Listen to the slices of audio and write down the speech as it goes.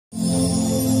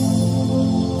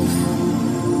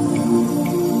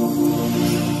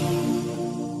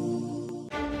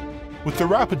With the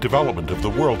rapid development of the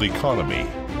world economy,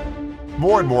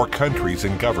 more and more countries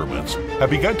and governments have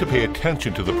begun to pay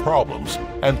attention to the problems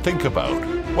and think about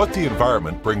what the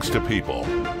environment brings to people.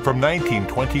 From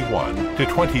 1921 to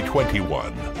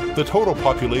 2021, the total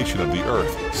population of the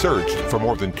Earth surged from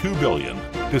more than 2 billion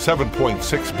to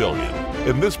 7.6 billion.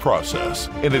 In this process,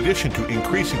 in addition to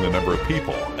increasing the number of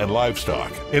people and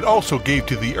livestock, it also gave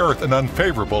to the Earth an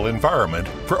unfavorable environment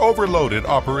for overloaded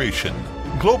operation.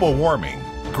 Global warming,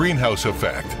 greenhouse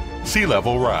effect, sea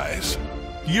level rise.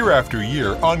 Year after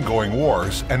year, ongoing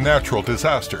wars and natural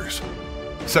disasters,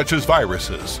 such as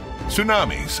viruses,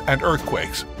 tsunamis, and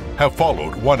earthquakes, have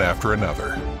followed one after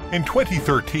another. In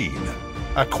 2013,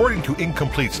 according to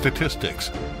incomplete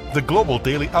statistics, the global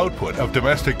daily output of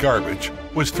domestic garbage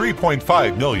was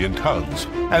 3.5 million tons,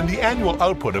 and the annual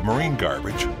output of marine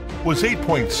garbage was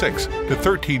 8.6 to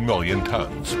 13 million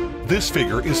tons. This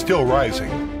figure is still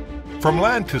rising. From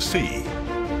land to sea,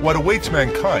 what awaits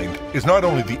mankind is not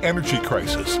only the energy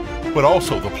crisis, but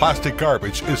also the plastic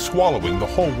garbage is swallowing the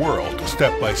whole world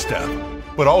step by step.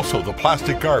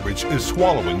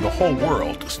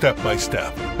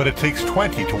 But it takes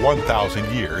 20 to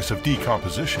 1,000 years of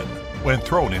decomposition when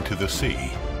thrown into the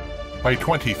sea. By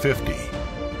 2050,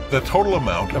 the total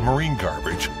amount of marine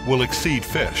garbage will exceed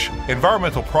fish.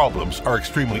 Environmental problems are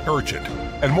extremely urgent,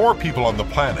 and more people on the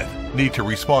planet need to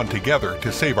respond together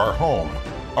to save our home,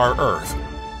 our Earth.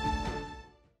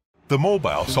 The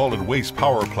Mobile Solid Waste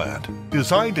Power Plant,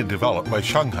 designed and developed by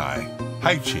Shanghai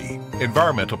Haiqi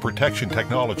Environmental Protection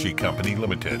Technology Company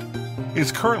Limited,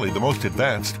 is currently the most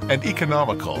advanced and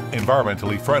economical,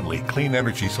 environmentally friendly clean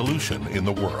energy solution in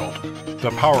the world.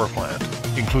 The power plant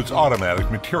includes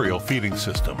automatic material feeding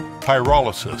system,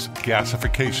 pyrolysis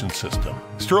gasification system,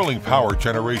 Stirling power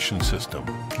generation system,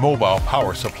 mobile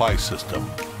power supply system,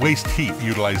 waste heat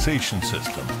utilization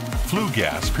system, flue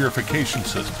gas purification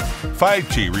system,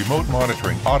 5G remote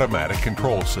monitoring automatic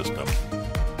control system.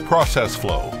 Process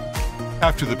flow.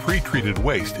 After the pre-treated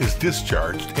waste is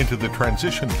discharged into the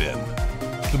transition bin,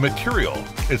 the material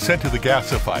is sent to the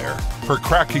gasifier for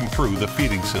cracking through the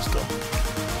feeding system.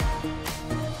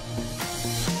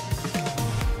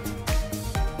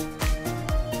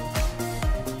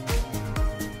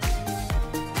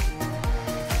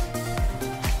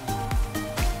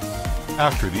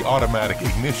 After the automatic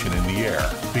ignition in the air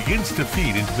begins to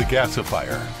feed into the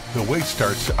gasifier, the waste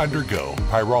starts to undergo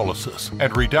pyrolysis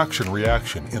and reduction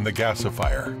reaction in the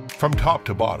gasifier. From top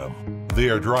to bottom, they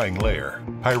are drying layer,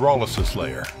 pyrolysis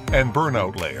layer, and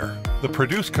burnout layer. The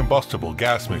produced combustible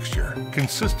gas mixture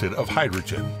consisted of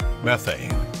hydrogen,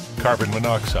 methane, carbon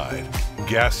monoxide,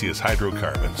 gaseous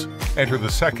hydrocarbons enter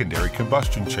the secondary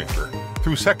combustion chamber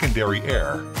through secondary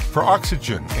air for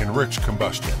oxygen-enriched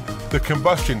combustion. The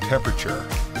combustion temperature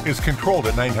is controlled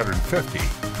at 950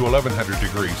 to 1100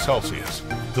 degrees Celsius.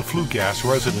 The flue gas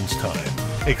residence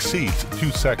time exceeds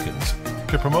 2 seconds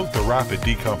to promote the rapid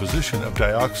decomposition of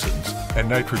dioxins and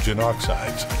nitrogen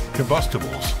oxides.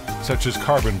 Combustibles such as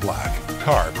carbon black,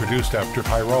 tar produced after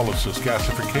pyrolysis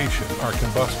gasification are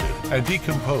combusted and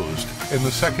decomposed in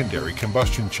the secondary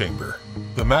combustion chamber.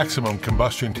 The maximum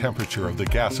combustion temperature of the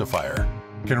gasifier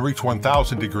can reach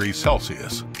 1000 degrees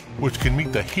Celsius, which can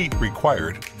meet the heat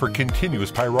required for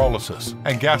continuous pyrolysis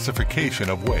and gasification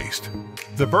of waste.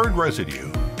 The burned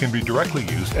residue can be directly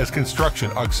used as construction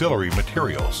auxiliary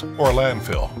materials or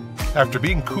landfill. After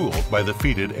being cooled by the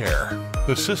feeded air,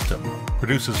 the system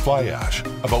produces fly ash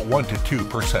about 1 to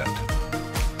 2%.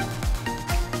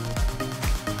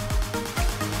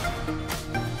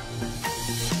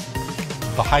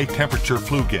 The high-temperature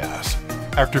flue gas,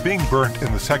 after being burnt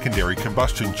in the secondary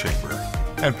combustion chamber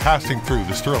and passing through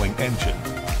the Stirling engine,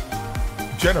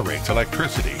 generates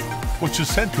electricity, which is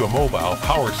sent to a mobile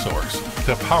power source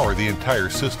to power the entire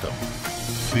system.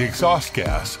 The exhaust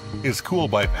gas is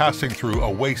cooled by passing through a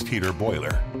waste heater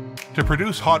boiler to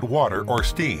produce hot water or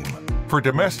steam for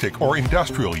domestic or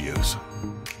industrial use.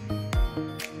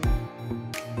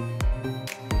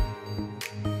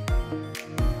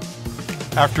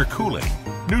 After cooling,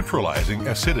 neutralizing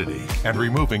acidity and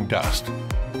removing dust,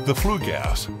 the flue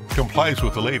gas complies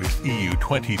with the latest EU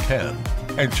 2010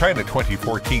 and China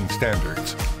 2014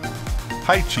 standards.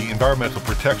 Haiqi Environmental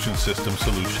Protection System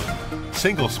Solution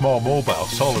Single Small Mobile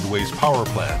Solid Waste Power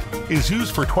Plant is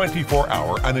used for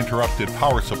 24-hour uninterrupted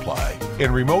power supply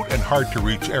in remote and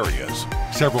hard-to-reach areas.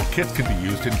 Several kits can be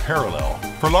used in parallel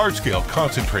for large-scale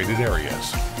concentrated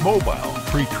areas. Mobile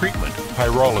pre-treatment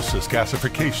pyrolysis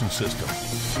gasification system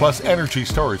plus energy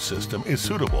storage system is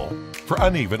suitable for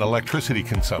uneven electricity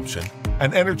consumption,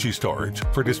 and energy storage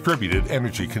for distributed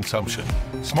energy consumption.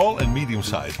 Small and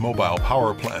medium-sized mobile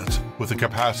power plants with a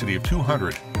capacity of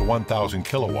 200 to 1,000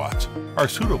 kilowatts are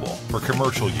suitable for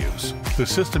commercial use. The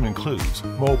system includes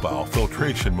mobile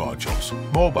filtration modules,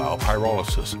 mobile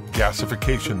pyrolysis,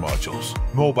 gasification modules,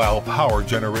 mobile power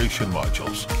generation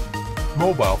modules,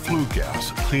 mobile flue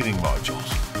gas cleaning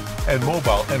modules, and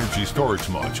mobile energy storage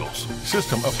modules.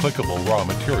 System applicable raw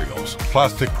materials,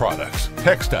 plastic products,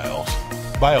 textiles,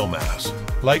 biomass,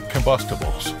 light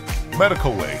combustibles,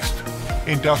 medical waste,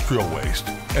 industrial waste,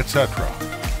 etc.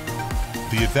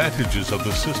 The advantages of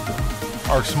the system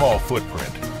are small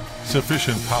footprint,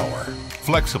 sufficient power,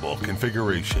 flexible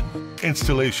configuration,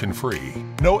 installation free,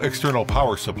 no external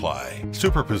power supply,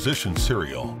 superposition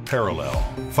serial, parallel,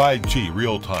 5G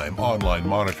real-time online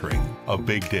monitoring of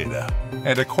big data,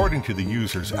 and according to the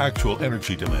user's actual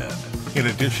energy demand. In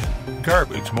addition,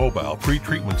 garbage mobile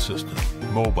pre-treatment system,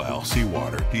 mobile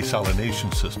seawater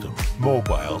desalination system,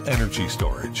 mobile energy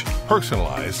storage,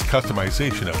 personalized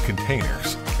customization of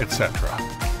containers, etc.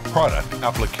 Product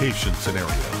application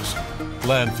scenarios,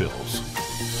 landfills,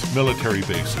 military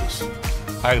bases,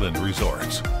 island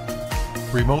resorts,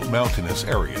 remote mountainous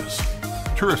areas,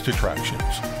 tourist attractions,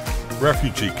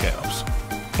 refugee camps,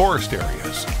 forest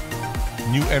areas,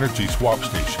 new energy swap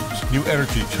stations, new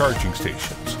energy charging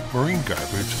stations, marine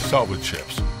garbage salvage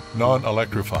ships,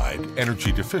 non-electrified,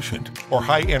 energy deficient, or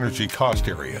high energy cost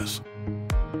areas.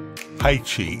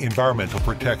 Haiqi Environmental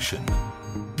Protection.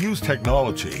 Use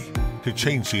technology to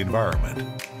change the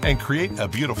environment and create a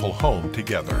beautiful home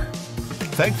together.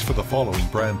 Thanks for the following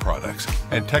brand products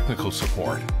and technical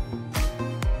support.